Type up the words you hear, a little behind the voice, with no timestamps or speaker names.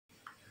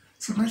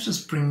So let us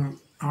bring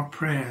our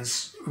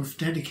prayers of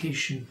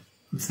dedication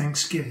and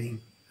thanksgiving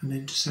and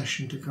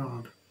intercession to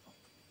God.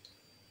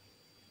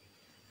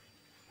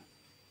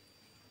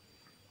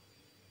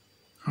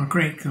 Our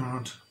great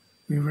God,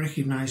 we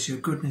recognize your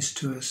goodness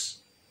to us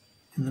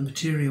in the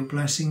material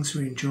blessings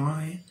we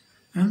enjoy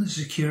and the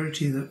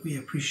security that we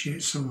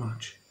appreciate so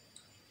much.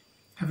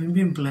 Having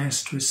been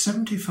blessed with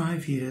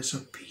 75 years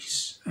of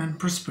peace and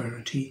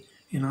prosperity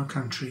in our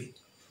country.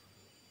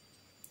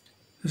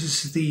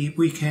 This is the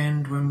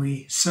weekend when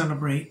we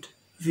celebrate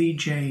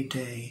VJ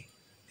Day,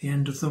 the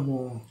end of the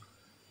war.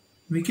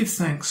 We give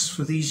thanks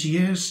for these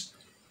years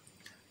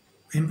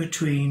in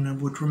between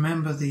and would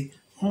remember the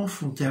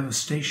awful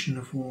devastation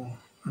of war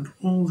and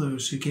all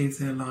those who gave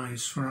their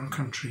lives for our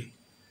country,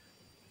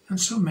 and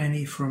so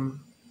many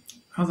from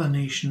other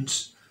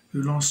nations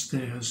who lost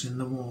theirs in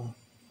the war.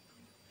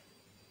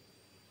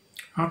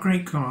 Our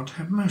great God,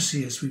 have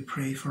mercy as we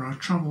pray for our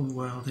troubled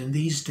world in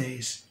these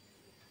days.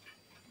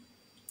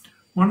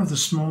 One of the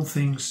small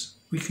things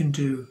we can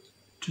do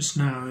just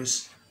now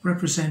is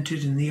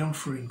represented in the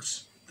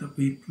offerings that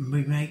we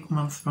make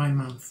month by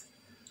month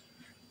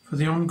for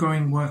the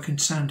ongoing work in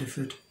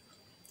Sandyford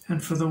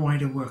and for the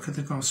wider work of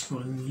the gospel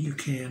in the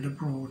UK and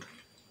abroad.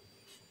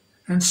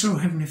 And so,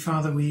 Heavenly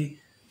Father, we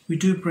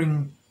do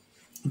bring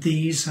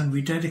these and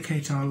we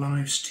dedicate our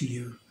lives to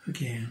you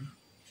again.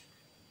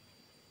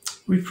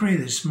 We pray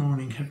this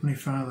morning, Heavenly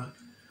Father,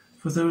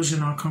 for those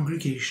in our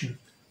congregation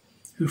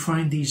who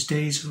find these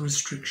days of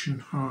restriction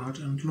hard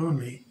and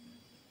lonely,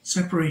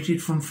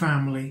 separated from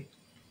family,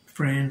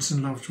 friends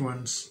and loved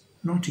ones,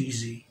 not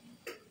easy.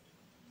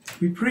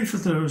 We pray for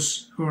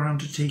those who are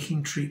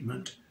undertaking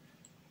treatment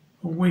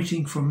or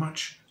waiting for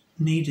much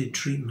needed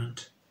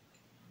treatment.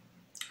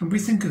 And we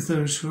think of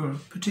those who are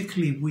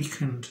particularly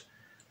weakened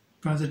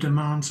by the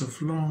demands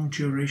of long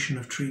duration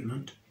of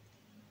treatment.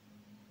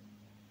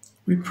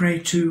 We pray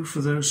too for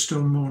those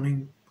still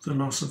mourning the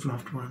loss of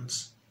loved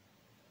ones.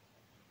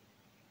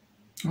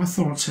 Our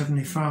thoughts,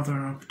 Heavenly Father,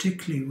 are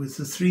particularly with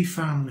the 3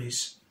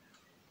 families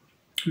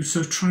who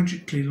so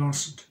tragically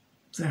lost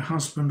their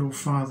husband or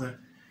father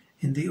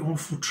in the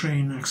awful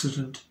train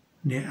accident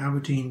near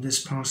Aberdeen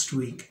this past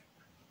week,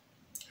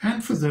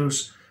 and for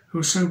those who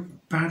are so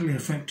badly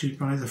affected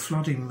by the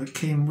flooding that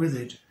came with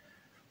it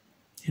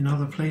in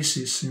other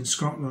places in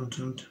Scotland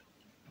and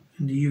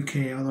in the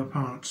UK, other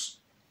parts.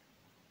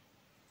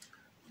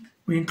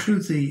 We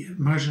include the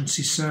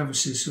emergency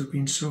services who have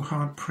been so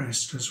hard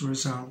pressed as a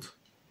result.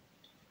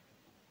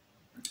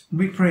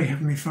 We pray,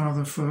 Heavenly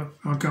Father, for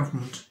our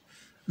government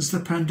as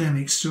the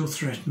pandemic still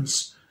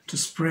threatens to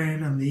spread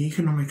and the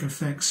economic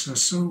effects are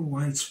so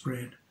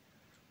widespread,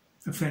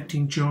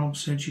 affecting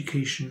jobs,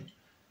 education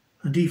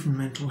and even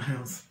mental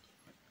health.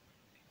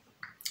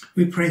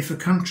 We pray for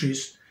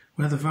countries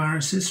where the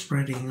virus is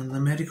spreading and the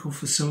medical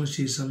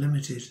facilities are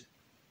limited.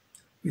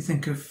 We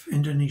think of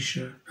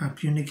Indonesia,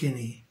 Papua New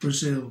Guinea,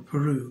 Brazil,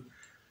 Peru,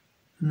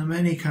 and the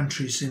many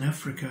countries in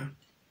Africa.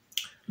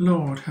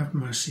 Lord, have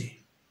mercy.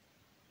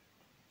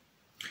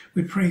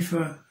 We pray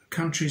for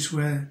countries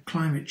where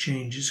climate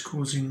change is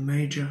causing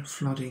major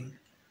flooding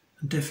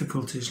and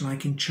difficulties,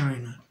 like in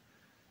China,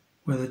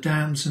 where the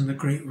dams and the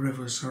great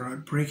rivers are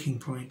at breaking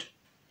point.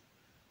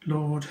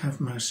 Lord,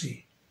 have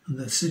mercy, and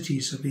the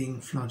cities are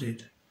being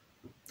flooded.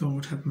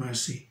 Lord, have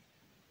mercy.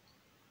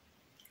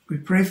 We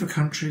pray for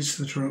countries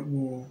that are at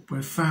war,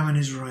 where famine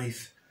is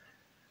rife,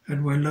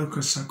 and where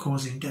locusts are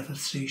causing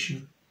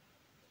devastation.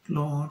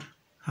 Lord,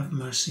 have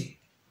mercy.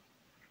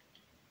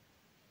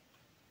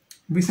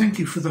 We thank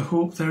you for the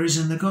hope there is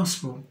in the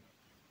gospel,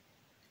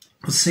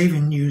 the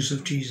saving news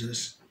of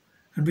Jesus,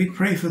 and we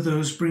pray for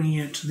those bringing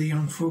it to the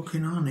young folk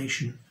in our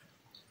nation.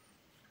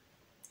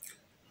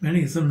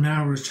 Many of them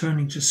now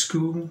returning to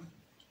school,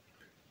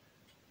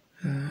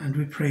 and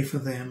we pray for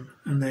them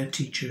and their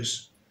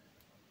teachers.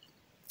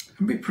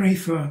 And we pray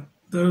for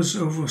those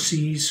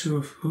overseas who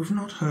have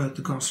not heard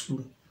the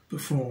gospel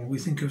before. We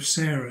think of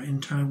Sarah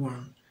in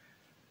Taiwan,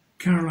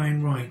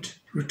 Caroline Wright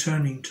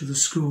returning to the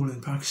school in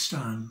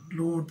Pakistan.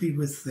 Lord, be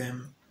with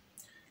them.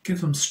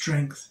 Give them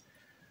strength.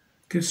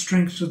 Give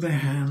strength to their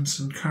hands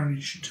and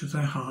courage to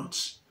their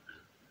hearts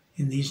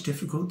in these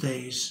difficult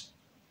days.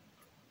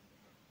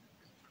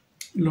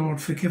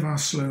 Lord, forgive our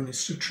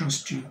slowness to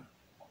trust you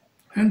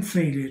and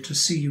failure to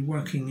see you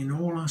working in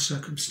all our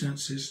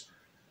circumstances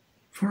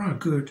for our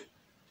good.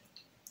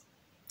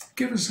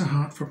 Give us a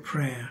heart for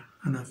prayer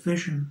and a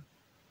vision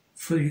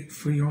for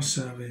your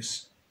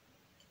service.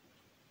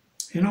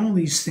 In all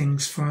these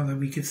things, Father,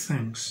 we give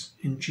thanks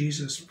in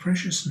Jesus'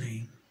 precious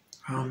name.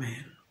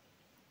 Amen.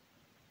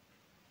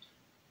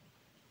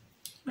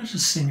 Let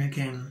us sing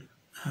again,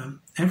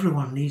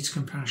 Everyone Needs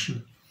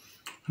Compassion.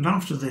 And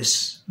after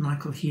this,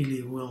 Michael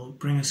Healy will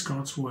bring us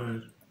God's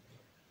word.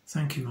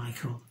 Thank you,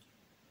 Michael.